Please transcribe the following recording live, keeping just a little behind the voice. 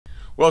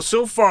Well,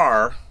 so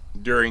far,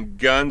 during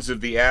Guns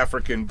of the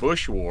African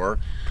Bush War,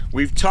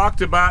 we've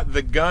talked about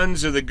the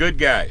guns of the good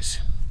guys.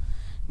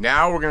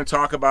 Now we're going to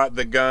talk about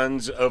the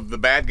guns of the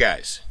bad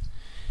guys.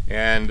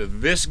 And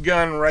this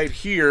gun right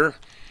here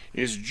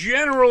is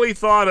generally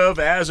thought of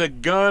as a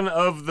gun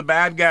of the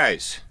bad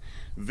guys.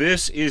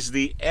 This is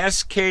the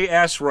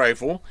SKS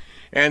rifle,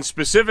 and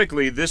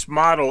specifically this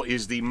model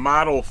is the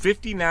model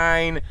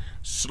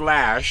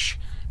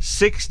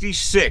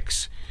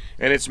 59/66,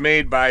 and it's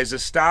made by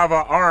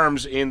Zastava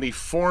Arms in the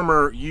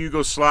former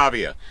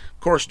Yugoslavia. Of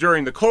course,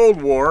 during the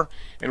Cold War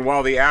and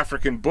while the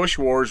African Bush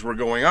Wars were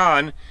going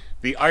on,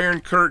 the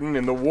Iron Curtain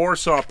and the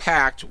Warsaw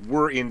Pact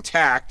were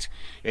intact,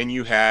 and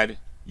you had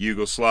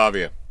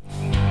Yugoslavia.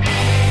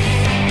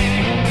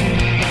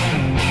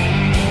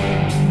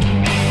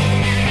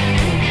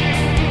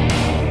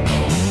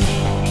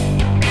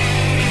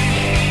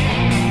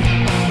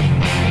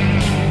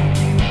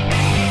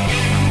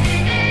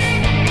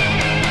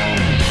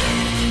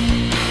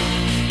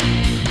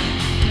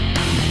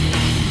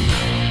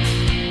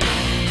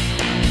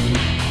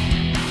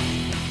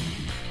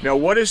 Now,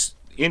 what is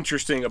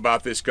interesting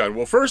about this gun?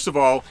 Well, first of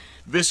all,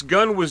 this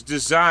gun was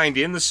designed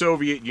in the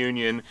Soviet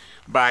Union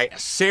by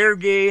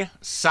Sergei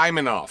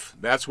Simonov.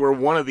 That's where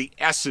one of the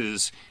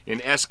S's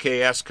in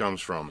SKS comes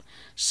from.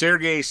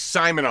 Sergei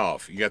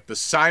Simonov. You got the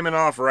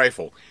Simonov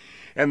rifle.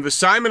 And the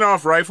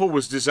Simonov rifle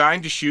was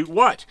designed to shoot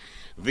what?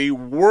 The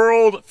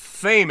world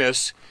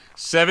famous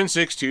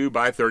 7.62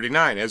 by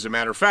 39. As a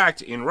matter of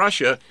fact, in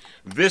Russia,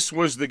 this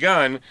was the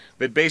gun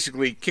that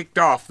basically kicked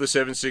off the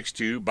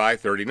 7.62 by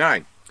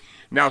 39.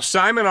 Now,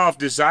 Simonov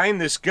designed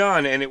this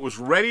gun, and it was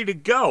ready to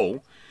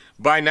go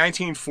by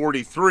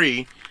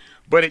 1943,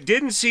 but it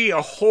didn't see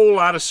a whole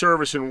lot of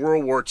service in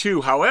World War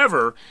II.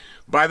 However,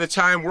 by the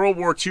time World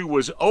War II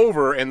was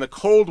over and the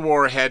Cold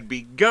War had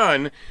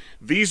begun,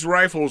 these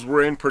rifles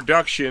were in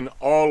production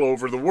all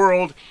over the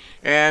world,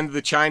 and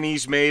the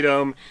Chinese made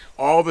them.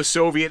 All the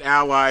Soviet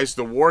allies,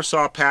 the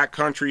Warsaw Pact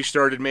countries,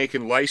 started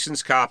making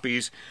licensed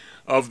copies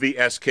of the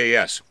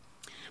SKS.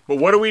 But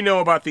what do we know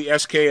about the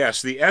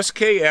SKS? The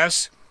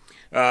SKS...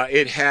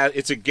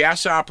 it's a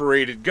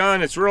gas-operated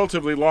gun. It's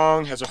relatively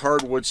long, has a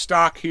hardwood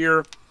stock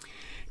here,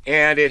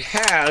 and it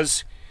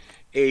has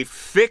a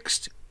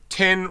fixed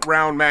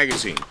 10-round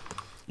magazine.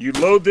 You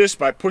load this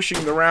by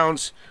pushing the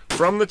rounds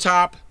from the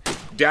top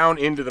down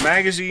into the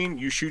magazine.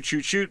 You shoot,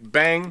 shoot, shoot,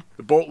 bang,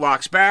 the bolt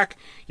locks back.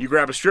 You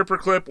grab a stripper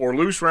clip or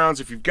loose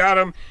rounds if you've got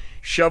them,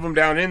 shove them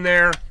down in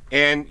there,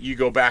 and you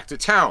go back to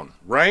town,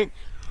 right?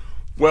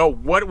 Well,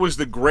 what was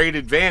the great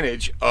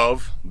advantage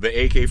of the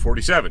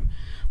AK-47?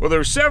 Well, there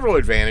were several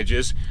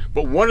advantages,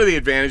 but one of the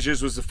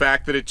advantages was the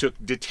fact that it took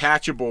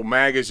detachable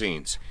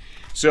magazines.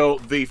 So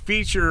the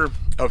feature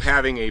of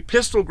having a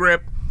pistol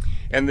grip,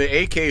 and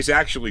the AK is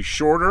actually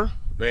shorter.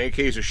 The AK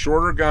is a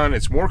shorter gun,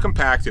 it's more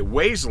compact, it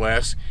weighs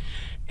less,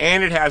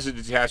 and it has a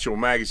detachable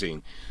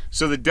magazine.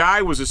 So the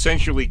die was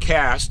essentially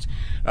cast.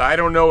 I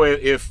don't know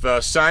if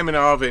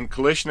Simonov and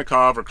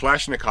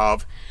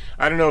Kalashnikov,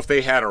 I don't know if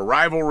they had a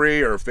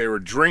rivalry or if they were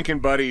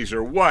drinking buddies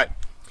or what,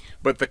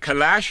 but the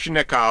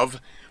Kalashnikov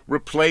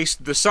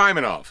replaced the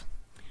Simonov.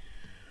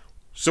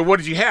 So what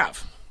did you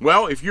have?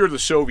 Well, if you're the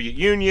Soviet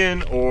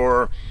Union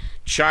or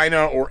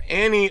China or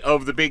any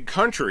of the big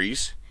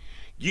countries,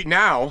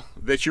 now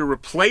that you're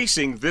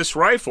replacing this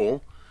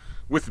rifle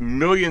with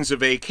millions of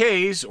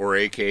AKs or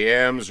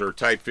AKMs or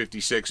Type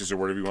 56s or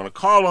whatever you want to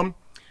call them,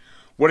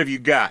 what have you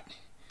got?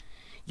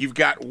 You've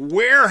got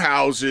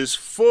warehouses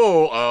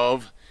full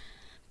of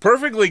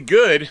perfectly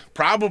good,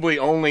 probably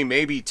only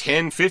maybe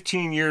 10,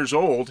 15 years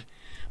old,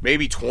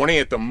 maybe 20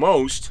 at the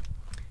most,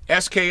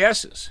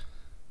 SKSs.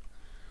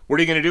 What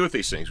are you going to do with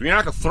these things? Well, you're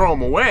not going to throw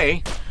them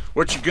away.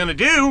 What you're going to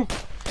do,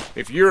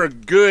 if you're a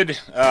good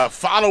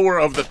follower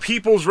of the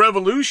People's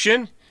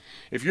Revolution,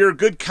 if you're a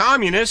good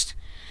communist,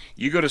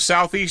 you go to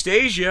Southeast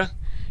Asia,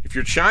 if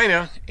you're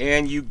China,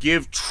 and you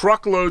give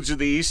truckloads of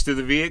these to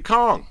the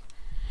Vietcong.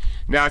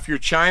 Now, if you're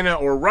China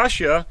or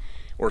Russia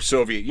or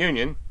Soviet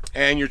Union,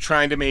 and you're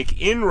trying to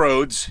make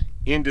inroads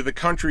into the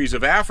countries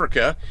of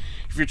Africa,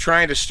 if you're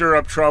trying to stir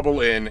up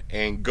trouble in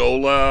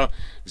Angola,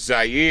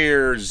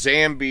 Zaire,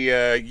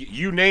 Zambia,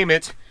 you name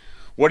it,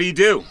 what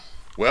do?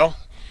 Well,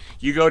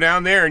 you go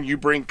down there and you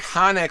bring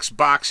Connex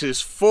boxes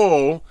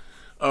full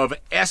of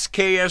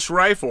SKS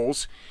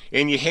rifles,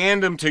 and you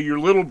hand them to your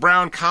little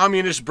brown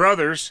communist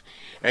brothers,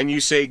 and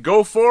you say,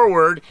 go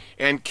forward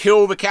and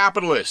kill the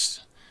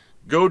capitalists.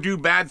 Go do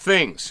bad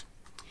things.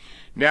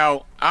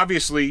 Now,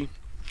 obviously,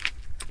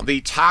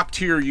 the top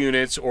tier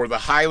units or the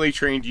highly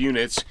trained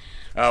units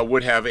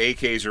would have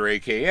AKs or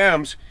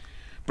AKMs,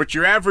 but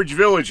your average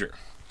villager,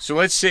 so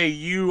let's say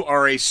you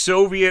are a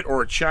Soviet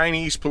or a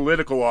Chinese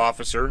political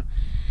officer,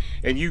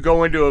 and you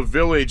go into a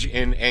village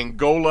in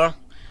Angola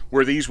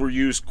where these were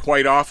used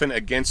quite often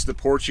against the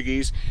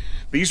Portuguese.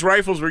 These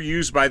rifles were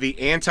used by the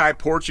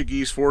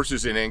anti-Portuguese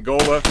forces in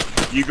Angola.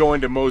 You go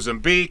into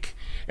Mozambique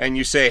and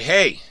you say,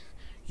 hey,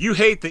 you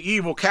hate the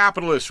evil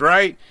capitalists,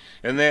 right?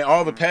 And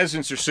all the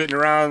peasants are sitting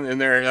around and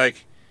they're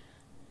like,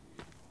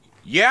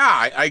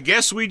 yeah, I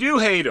guess we do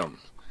hate them.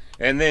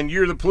 And then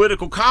you're the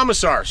political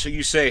commissar, so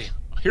you say,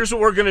 here's what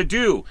we're going to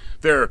do.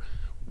 They're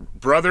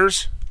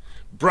brothers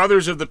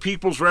of the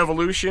People's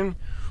Revolution.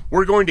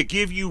 We're going to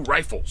give you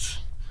rifles,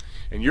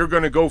 and you're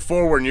going to go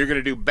forward and you're going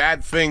to do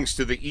bad things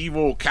to the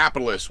evil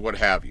capitalists, what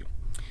have you.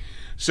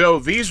 So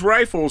these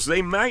rifles,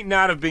 they might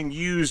not have been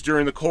used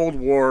during the Cold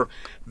War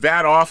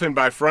that often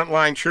by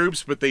frontline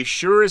troops, but they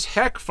sure as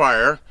heck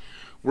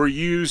were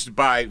used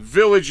by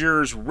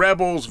villagers,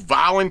 rebels,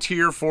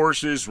 volunteer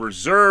forces,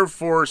 reserve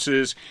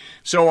forces,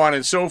 so on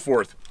and so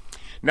forth.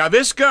 Now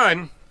this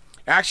gun,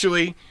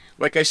 actually,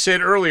 like I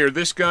said earlier,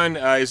 this gun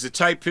is the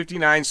Type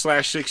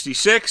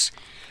 59/66,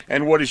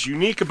 and what is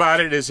unique about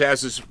it is it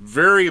has this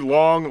very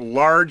long,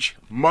 large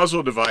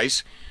muzzle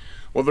device.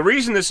 Well, the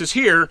reason this is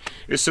here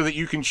is so that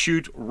you can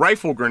shoot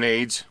rifle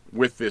grenades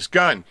with this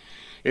gun.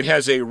 It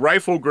has a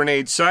rifle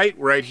grenade sight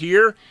right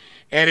here,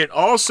 and it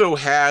also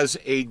has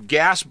a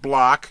gas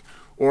block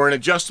or an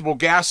adjustable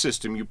gas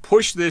system. You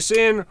push this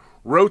in,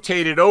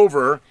 rotate it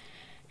over,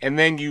 and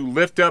then you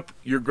lift up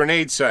your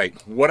grenade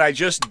sight. What I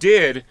just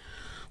did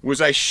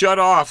was I shut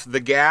off the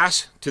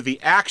gas to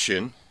the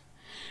action,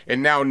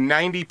 and now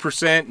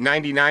 90%,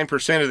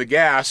 99% of the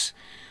gas,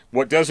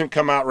 what doesn't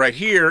come out right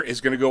here,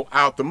 is going to go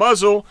out the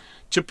muzzle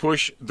to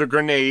push the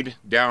grenade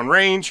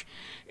downrange.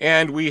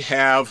 And we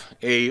have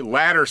a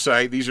ladder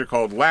sight. These are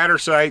called ladder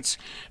sights,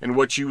 and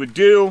what you would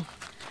do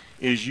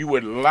is you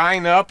would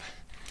line up,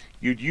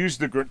 you'd use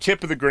the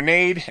tip of the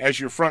grenade as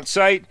your front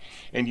sight,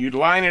 and you'd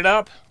line it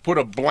up, put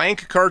a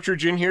blank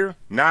cartridge in here,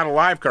 not a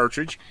live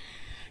cartridge.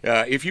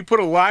 If you put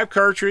a live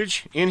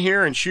cartridge in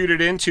here and shoot it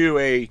into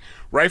a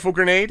rifle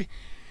grenade,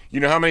 you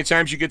know how many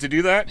times you get to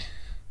do that?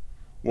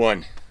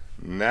 1,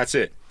 and that's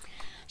it.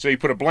 So you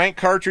put a blank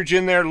cartridge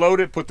in there, load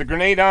it, put the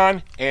grenade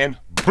on, and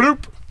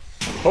bloop!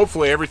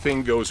 Hopefully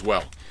everything goes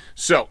well.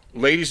 So,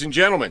 ladies and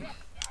gentlemen,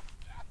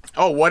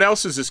 oh, what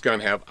else does this gun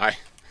have?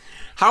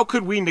 How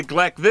could we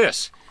neglect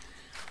this?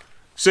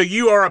 So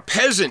you are a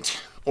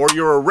peasant, or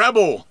you're a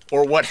rebel,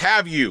 or what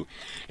have you,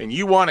 and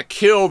you want to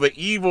kill the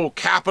evil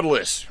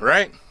capitalists,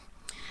 right?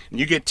 And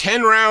you get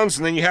 10 rounds,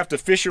 and then you have to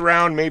fish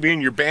around maybe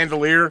in your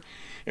bandolier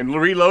and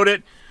reload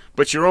it,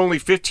 but you're only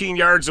 15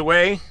 yards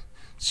away,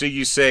 so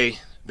you say,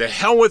 the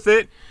hell with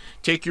it,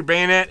 take your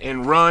bayonet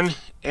and run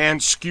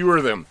and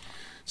skewer them.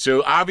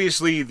 So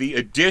obviously the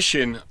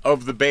addition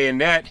of the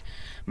bayonet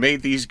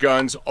made these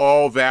guns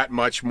all that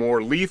much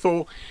more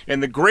lethal.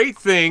 And the great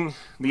thing,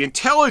 the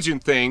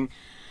intelligent thing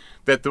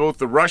that both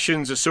the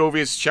Russians, the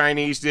Soviets,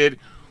 Chinese did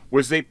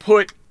was they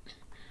put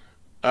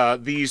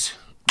these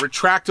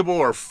retractable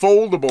or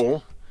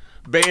foldable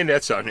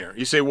bayonets on here.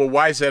 You say, well,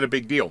 why is that a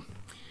big deal?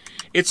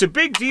 It's a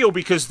big deal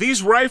because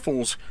these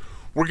rifles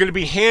were going to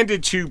be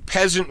handed to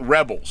peasant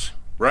rebels,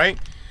 right?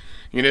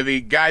 You know,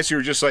 the guys who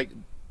were just like,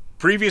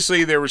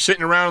 previously they were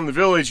sitting around in the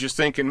village just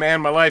thinking,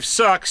 man, my life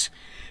sucks.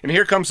 And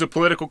here comes the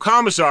political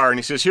commissar, and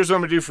he says, here's what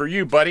I'm going to do for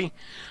you, buddy.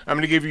 I'm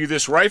going to give you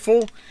this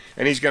rifle,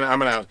 and I'm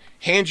going to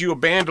hand you a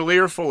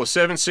bandolier full of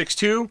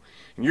 7.62,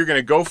 and you're going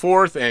to go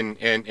forth and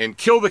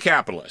kill the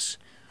capitalists.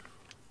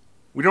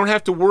 We don't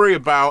have to worry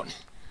about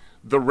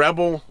the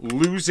rebel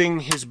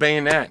losing his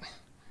bayonet.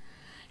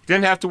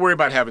 Didn't have to worry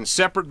about having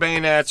separate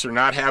bayonets or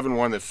not having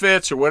one that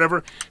fits or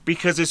whatever,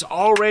 because it's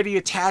already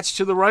attached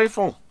to the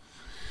rifle.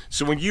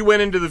 So when you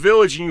went into the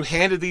village and you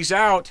handed these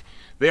out,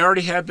 they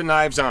already had the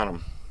knives on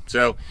them.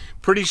 So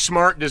pretty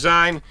smart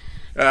design.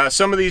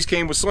 Some of these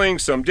came with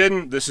slings, some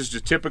didn't. This is the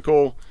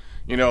typical,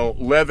 you know,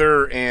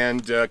 leather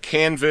and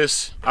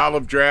canvas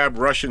olive drab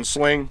Russian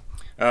sling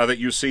that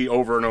you see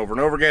over and over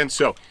and over again.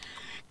 So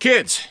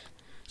kids,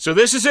 so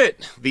this is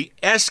it, the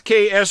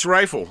SKS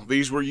rifle.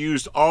 These were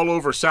used all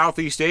over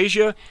Southeast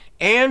Asia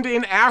and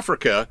in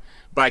Africa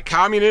by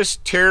communists,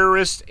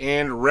 terrorists,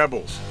 and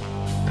rebels.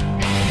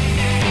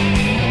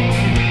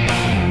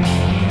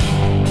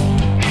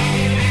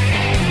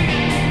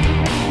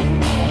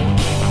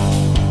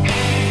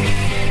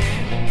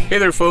 Hey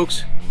there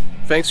folks,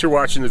 thanks for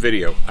watching the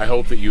video. I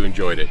hope that you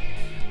enjoyed it.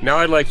 Now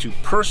I'd like to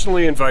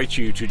personally invite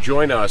you to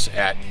join us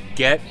at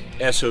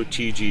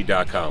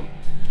getsotg.com.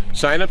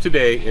 Sign up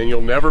today and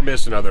you'll never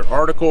miss another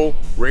article,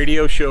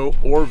 radio show,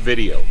 or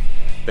video.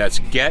 That's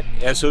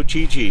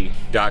getsotg.com.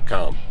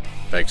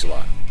 Thanks a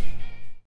lot.